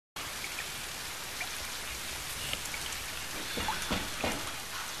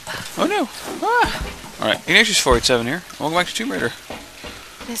Oh no! Ah! Alright, Ignatius 487 here. Welcome back to Tomb Raider.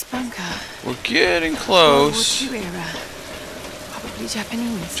 This bunker. We're getting World close War II era. Probably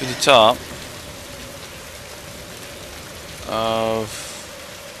Japanese. to the top of...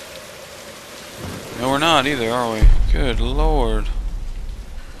 No, we're not either, are we? Good lord. Is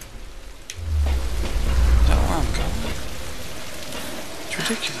that where I'm going? It's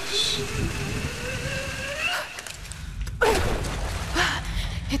ridiculous.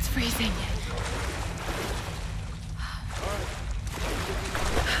 It's freezing.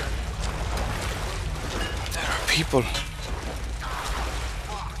 There are people.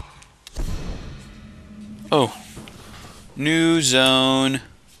 Oh. New zone.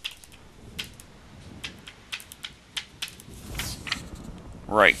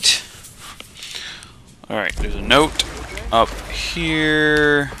 Right. Alright, there's a note up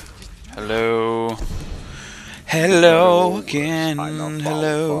here. Hello. Hello again.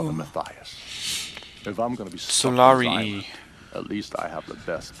 Hello. Matthias. If I'm gonna be Solari. at least I have the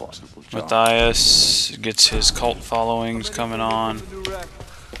best possible job. Matthias gets his cult followings coming on.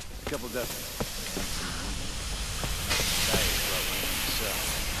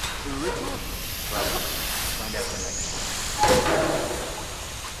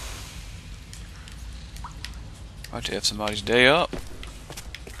 About to have somebody's day up.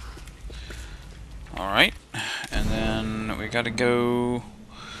 Alright, and then we gotta go.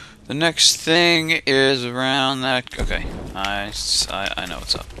 The next thing is around that. Okay, I know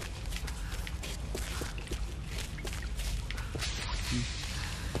what's up.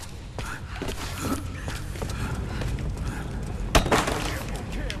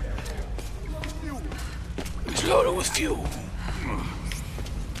 It's loaded with fuel.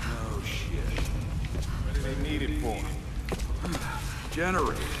 Oh shit. What do they need it for?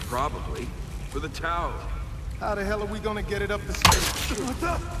 Generators, probably. For the tower. How the hell are we gonna get it up the stairs? What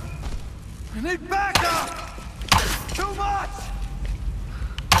the? I need backup! Too much!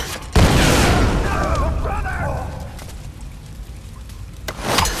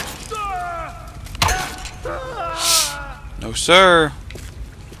 No, sir.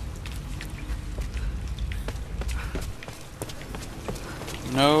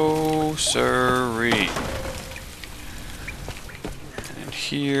 No, sirree. And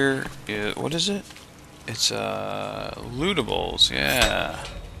here is, what is it? It's lootables, yeah.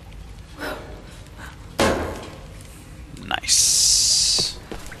 Nice.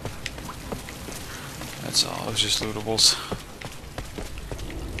 That's all. It was just lootables.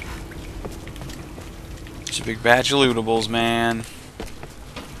 It's a big batch of lootables, man.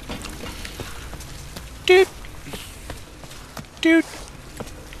 Doot. Doot.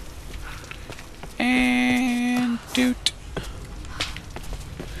 And doot.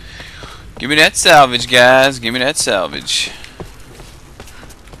 Give me that salvage, guys. Give me that salvage.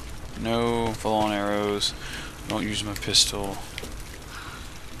 No full-on arrows. Don't use my pistol.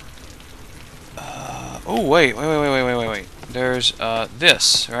 Oh, wait. There's,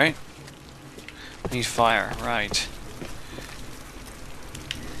 this, right? I need fire, right.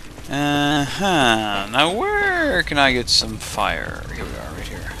 Now where can I get some fire? Here we are, right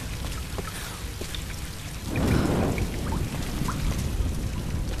here.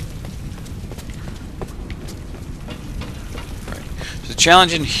 Right. So the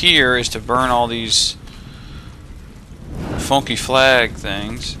challenge in here is to burn all these funky flag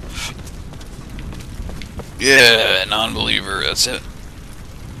things. Yeah, non-believer, that's it.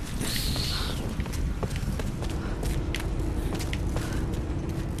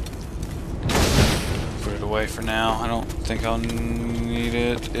 Put it away for now. I don't think I'll need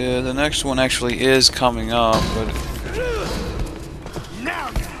it. The next one actually is coming up, but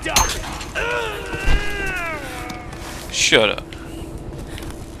Now you're done! shut up.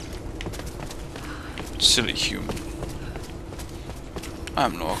 Silly human.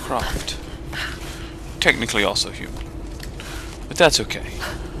 I'm Noah Croft. Technically also human. But that's okay.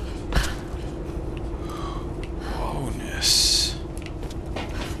 Whoa-ness.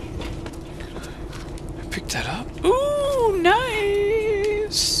 I picked that up. Ooh,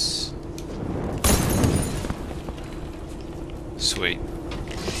 nice! Sweet.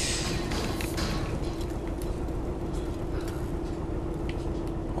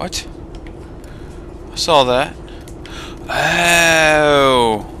 What? I saw that.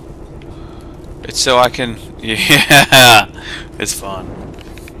 Oh! It's so I can... Yeah! It's fun.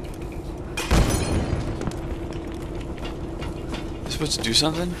 Is it supposed to do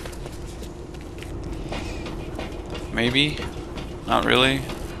something? Maybe? Not really?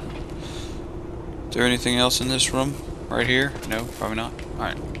 Is there anything else in this room? Right here? No, probably not.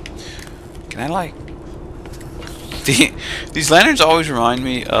 Alright. Can I, like... These lanterns always remind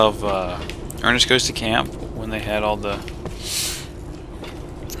me of Ernest Goes to Camp when they had all the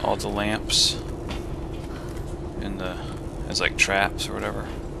lamps in the as like traps or whatever.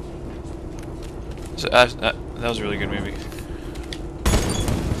 So that was a really good movie.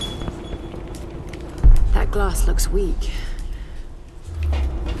 That glass looks weak.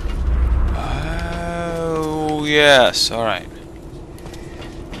 Oh yes, all right.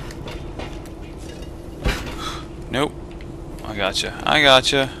 Nope. I gotcha. I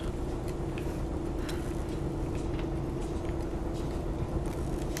gotcha.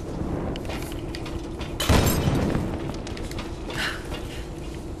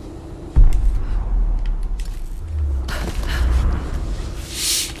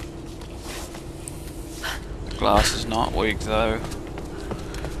 The glass is not weak though.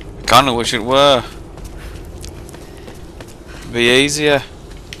 I kinda wish it were. Be easier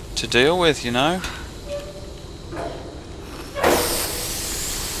to deal with, you know?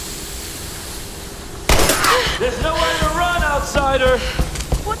 There's nowhere to run, outsider!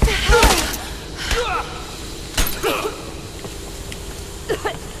 What the hell?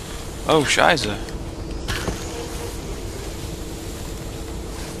 Oh, Shiza.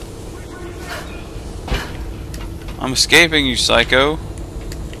 I'm escaping, you psycho.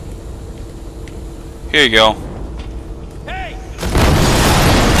 Here you go. Hey!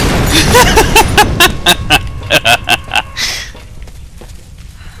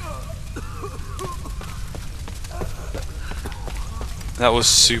 That was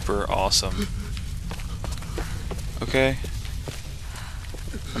super awesome. Okay.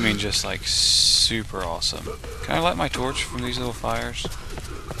 I mean, just like super awesome. Can I light my torch from these little fires?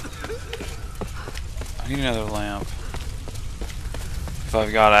 I need another lamp. If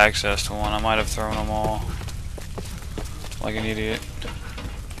I've got access to one, I might have thrown them all. Like an idiot.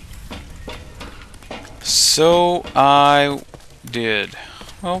 So I did.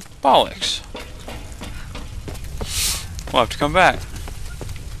 Well, bollocks. We'll have to come back.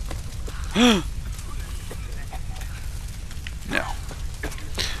 No.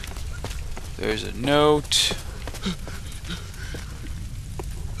 There's a note.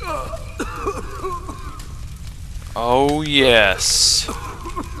 Oh yes.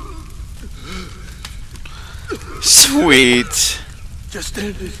 Sweet. Just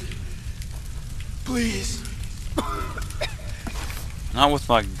end it. Please. Not with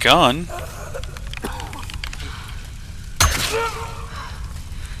my gun.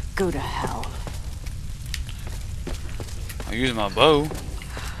 Go to hell. I'll use my bow.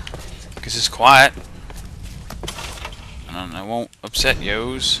 Because it's quiet. And I won't upset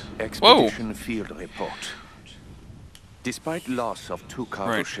yos. Whoa! Expedition field report. Despite loss of 2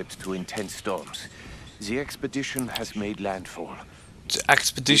 cargo Right. ships to intense storms, the expedition has made landfall. The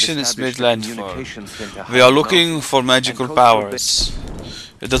expedition is made Established a landfall. communication center We are high looking north for magical and coastal powers.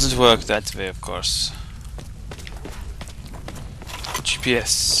 It doesn't work that way, of course.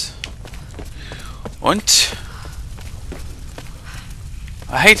 GPS. Und?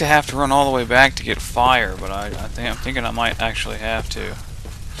 I hate to have to run all the way back to get fire, but I'm thinking I might actually have to.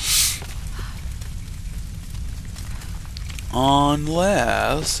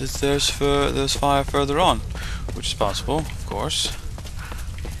 Unless there's fire further on, which is possible, of course.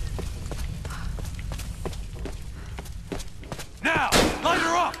 Now, light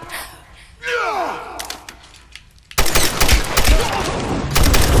her up.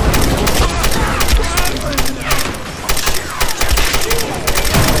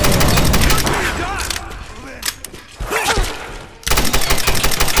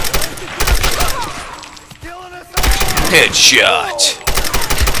 Headshot.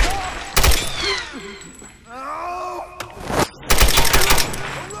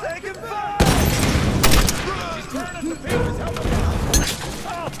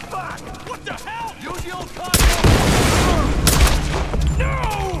 What the hell? Use the old No!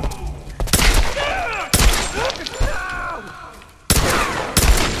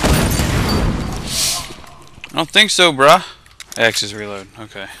 I don't think so, bruh. X is reload.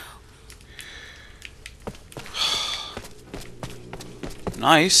 Okay.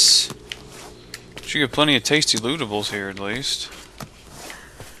 Nice. Should get plenty of tasty lootables here at least.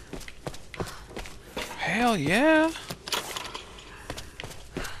 Hell yeah.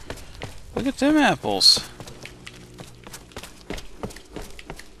 Look at them apples.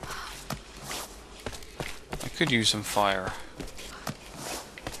 I could use some fire.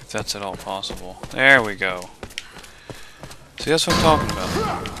 If that's at all possible. There we go. See, that's what I'm talking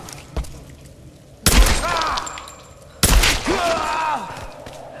about.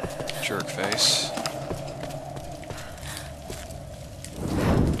 Jerk face.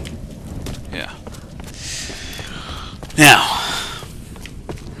 Yeah. Now,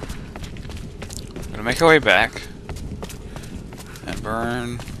 we're gonna make our way back and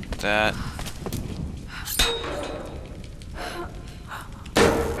burn that.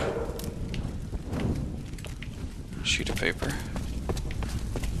 Sheet of paper.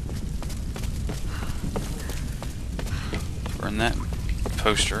 Burn that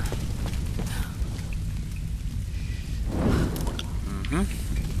poster.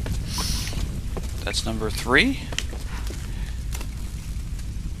 That's number 3.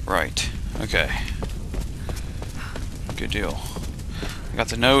 Right. Okay. Good deal. I got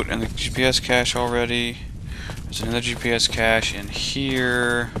the note and the GPS cache already. There's another GPS cache in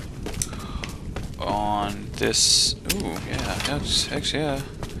here. On this. Ooh, yeah. Heck yeah.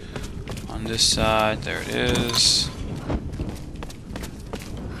 On this side. There it is.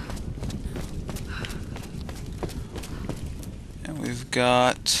 And we've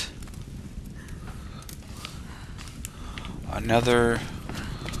got another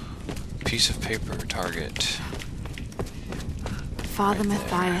piece of paper target. Father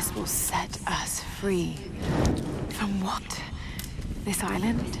Matthias will set us free. From what? This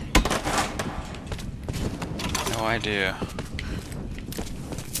island? No idea.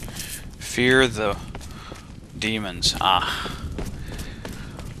 Fear the demons. Ah.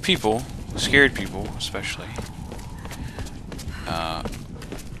 People, scared people especially.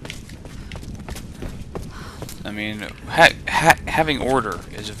 I mean, having order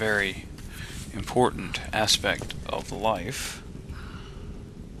is a very important aspect of life,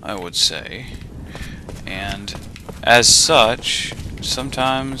 I would say. And as such,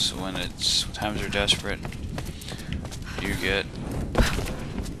 sometimes when times are desperate, you get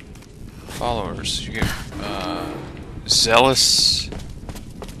followers. You get zealous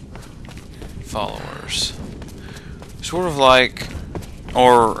followers. Sort of like,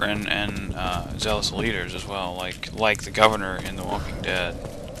 and zealous leaders as well, like the governor in The Walking Dead,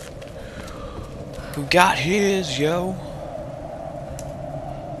 who got his, yo.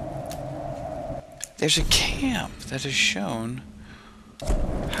 There's a camp that is shown.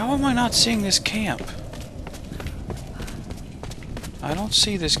 How am I not seeing this camp? I don't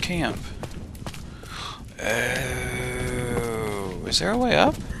see this camp. Oh, is there a way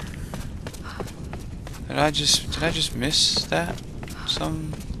up? Did I just miss that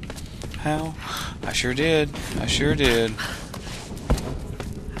somehow? I sure did. I sure did.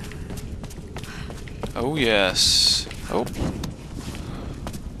 Oh yes. Oh.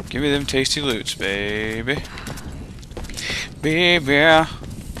 Give me them tasty loots, baby. Baby.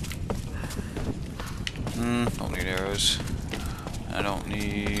 Don't need arrows. I don't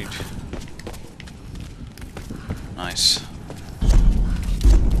need. Nice.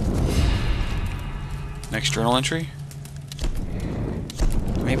 Next journal entry?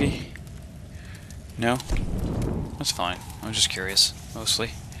 Maybe? No? That's fine. I'm just curious,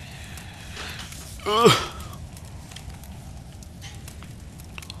 mostly. Ugh.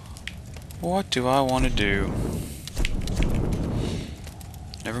 What do I want to do?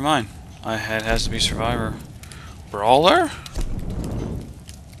 Never mind. It has to be Survivor. Brawler?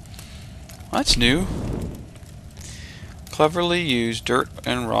 That's new. Cleverly use dirt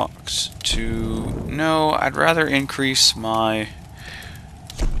and rocks to... No, I'd rather increase my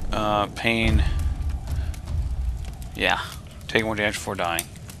pain. Yeah. Take 1 damage before dying.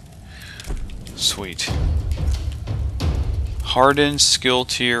 Sweet. Hardened skill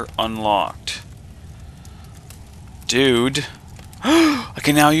tier unlocked. Dude. I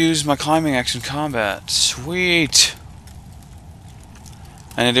can now use my climbing axe in combat. Sweet.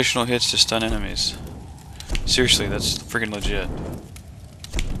 And additional hits to stun enemies. Seriously, that's freaking legit.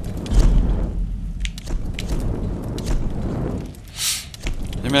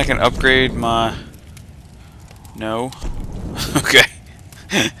 I mean, I can upgrade my... No. Okay.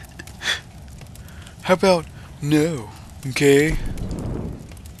 How about no? Okay.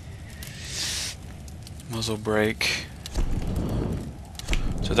 Muzzle brake.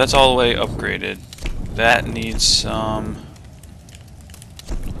 So that's all the way upgraded. That needs some...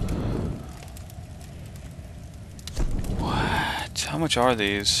 What? How much are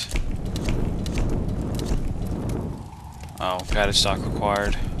these? Oh, padded stock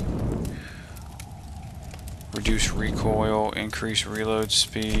required. Reduce recoil, increase reload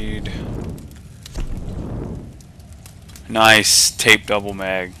speed. Nice, tape double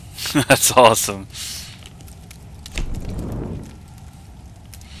mag. That's awesome.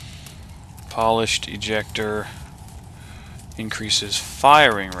 Polished ejector increases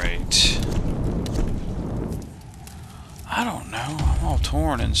firing rate. I don't know. I'm all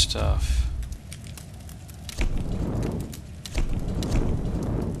torn and stuff.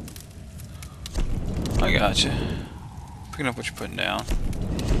 I gotcha. picking up what you're putting down.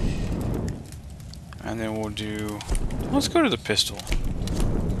 And then we'll do... Let's go to the pistol.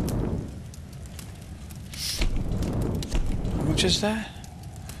 How much is that?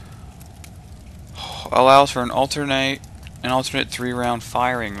 Allows for an alternate 3-round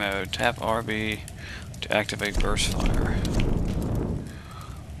firing mode. Tap RB to activate burst fire.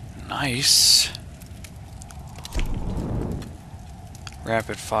 Nice.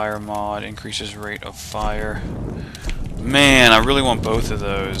 Rapid fire mod increases rate of fire. Man, I really want both of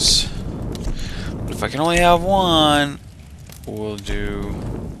those. But if I can only have one, we'll do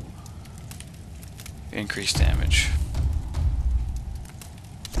increased damage.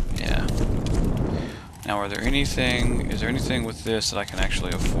 Yeah. Now, is there anything with this that I can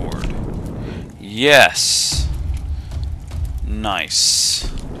actually afford? Yes! Nice.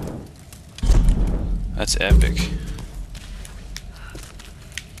 That's epic.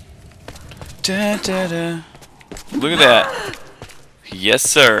 Da, da, da. Look at that. Yes,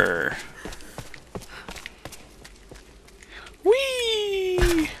 sir.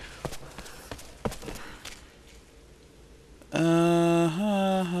 Whee!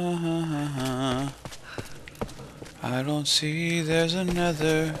 I don't see there's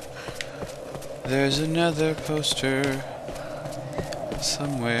another poster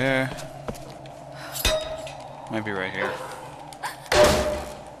somewhere. Might be right here.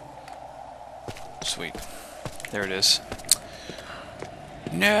 Sweet. There it is.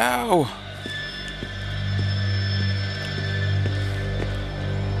 No!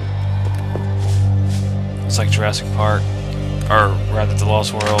 It's like Jurassic Park, or rather the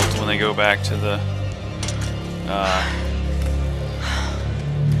Lost World, when they go back to the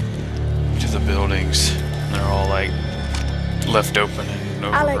buildings. And they're all like left open and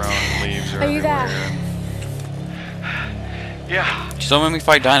overgrown. Alex, Leaves are you there? Yeah. Just don't make me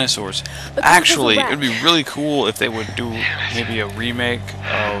fight dinosaurs. The Actually, carcass it would be really cool if they would do maybe a remake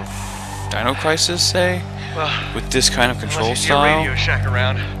of Dino Crisis, say, Well, with this kind of control unless you see a style. Radio Shack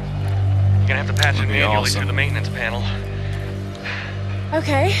around, you're gonna have to patch it That'd be manually awesome. through the maintenance panel.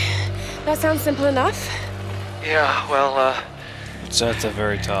 Okay, that sounds simple enough. Yeah, well, It's at the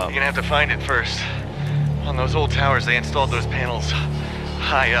very top. you're gonna have to find it first. On those old towers, they installed those panels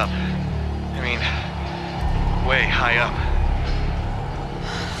high up. I mean, way high up.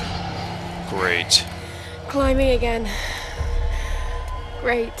 Great. Climbing again.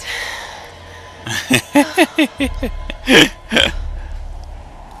 Great.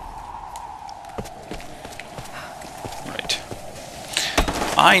 Right.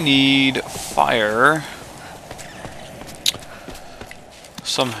 I need fire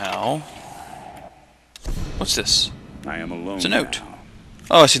somehow. What's this? I am alone. It's a note. now.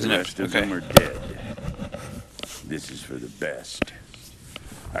 Oh, I see the The note. rest of them Okay. are dead. This is for the best.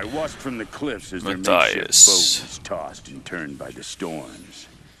 I watched from the cliffs as their makeshift Matthias. boat was tossed and turned by the storms.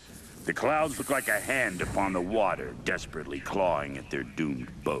 The clouds looked like a hand upon the water, desperately clawing at their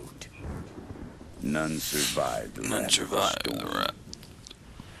doomed boat. None survived the None wrath of the survived the storm. rat.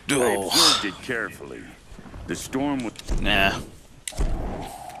 I Oh, observed it carefully. The storm was nah.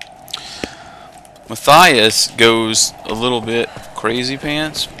 Matthias goes a little bit crazy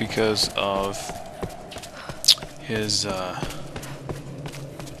pants because of his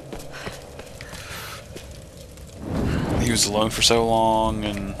he was alone for so long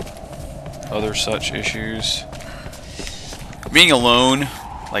and other such issues. Being alone,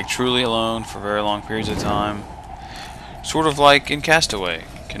 like truly alone for very long periods of time, sort of like in Castaway,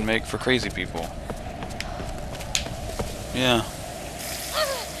 can make for crazy people. Yeah.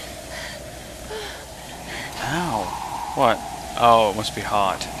 Ow. What? Oh, it must be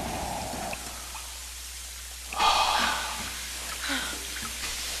hot.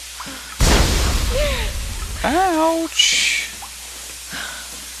 Ouch.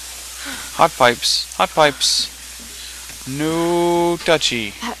 Hot pipes. Hot pipes. No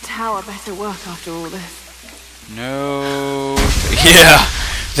touchy. That tower better work after all this. No. Yeah.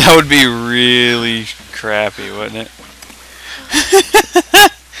 That would be really crappy, wouldn't it?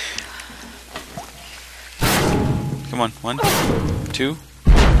 Come on. 1, 2.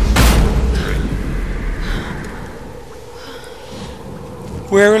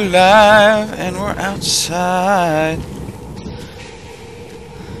 We're alive and we're outside.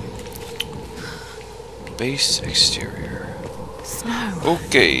 Base exterior. Snow.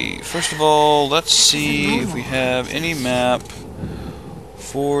 Okay, first of all, let's see if we have any map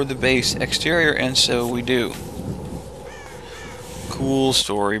for the base exterior, and so we do. Cool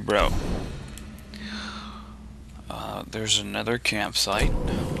story, bro. There's another campsite.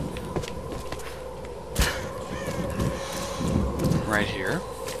 Right here.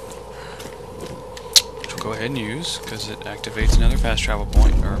 Which go ahead and use, because it activates another fast travel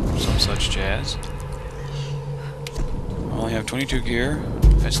point, or some such jazz. I only have 22 gear.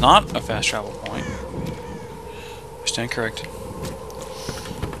 It's not a fast travel point. I stand corrected.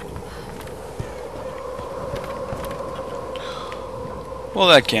 Well,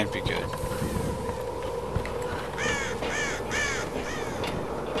 that can't be good.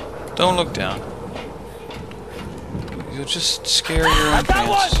 Don't look down. You'll just scare your own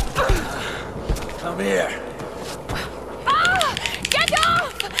pants. Come here. Ah! Get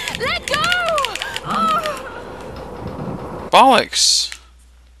off! Let go! Oh! Bollocks!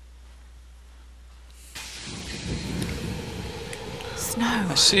 Snow.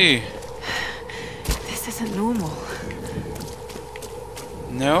 I see. This isn't normal.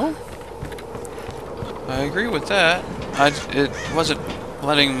 No? I agree with that. It wasn't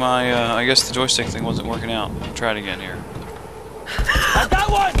letting my, I guess the joystick thing wasn't working out. I'll try it again here. I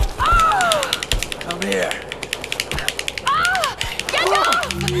got one! Ah! Come here. Ah! Get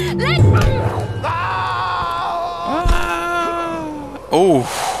off! Let go! Oh!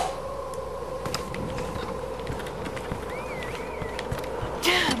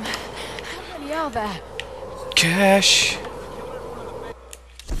 Damn! How many are there? Cash!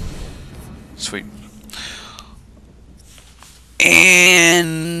 Sweet.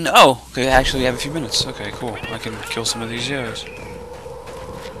 And oh, okay, I actually have a few minutes. Okay, cool. I can kill some of these yos.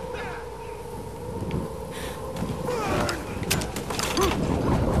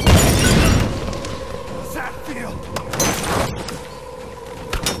 What's that feel?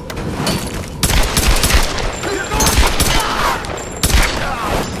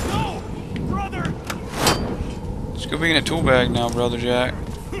 No! Brother! Let's go being a tool bag now, brother Jack.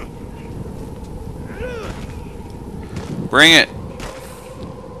 Bring it.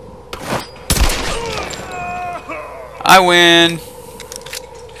 I win.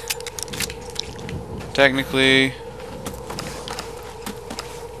 Technically.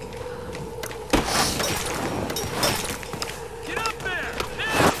 Get up there!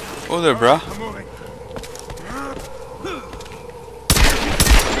 Oh there, bruh. I'm moving.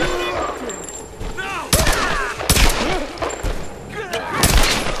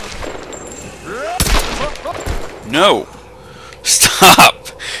 No. Stop.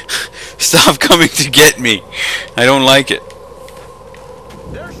 Stop coming to get me. I don't like it.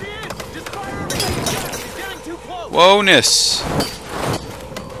 There she is! Just fire her! She's getting too close! Whoa-ness.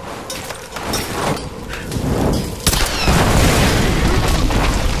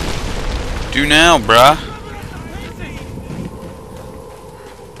 Do now, bruh.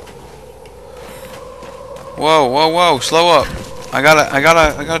 Whoa, whoa, whoa, slow up. I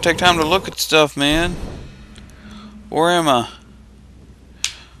gotta take time to look at stuff, man. Where am I?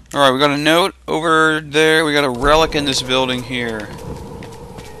 Alright, we got a note over there. We got a relic in this building here.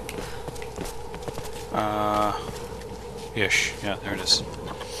 Ish. Yeah, there it is.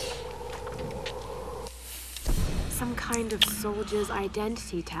 Some kind of soldier's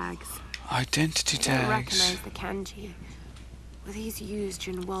identity tags. Identity I don't tags. recognize the kanji. Were these used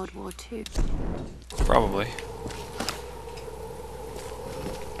during World War II? Probably.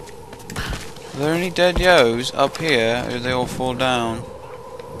 Are there any dead yos up here, or did they all fall down?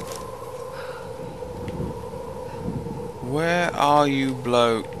 Where are you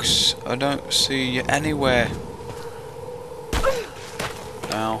blokes? I don't see you anywhere.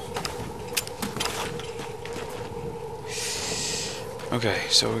 Ow. Okay,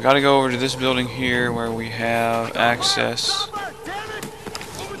 so we gotta go over to this building here where we have access. Damn it!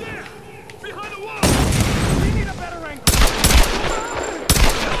 Over there! Behind the wall! We need a better angle!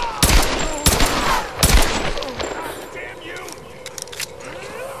 Damn you!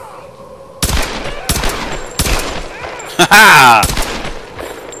 Haha!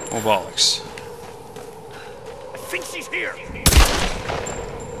 Oh bollocks. I think she's here!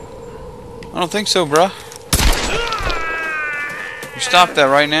 I don't think so, bruh. You stop that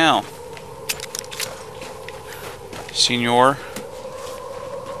right now. Senor.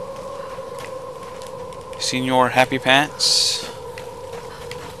 Senor Happy Pants.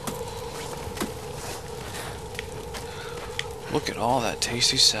 Look at all that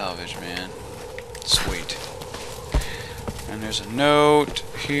tasty salvage, man. Sweet. And there's a note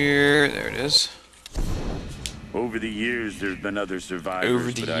here. There it is. Over the years, there's been other survivors.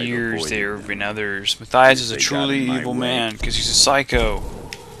 Over but the I've years, avoided there have them. been others. Matthias is a They got truly in my evil way. man because he's a psycho.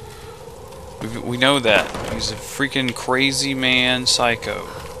 We know that. He's a freaking crazy man psycho.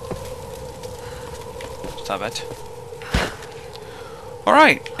 Stop it.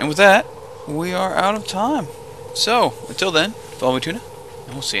 Alright, and with that, we are out of time. So, until then, follow me, Tuna,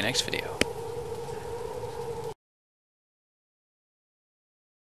 and we'll see you next video.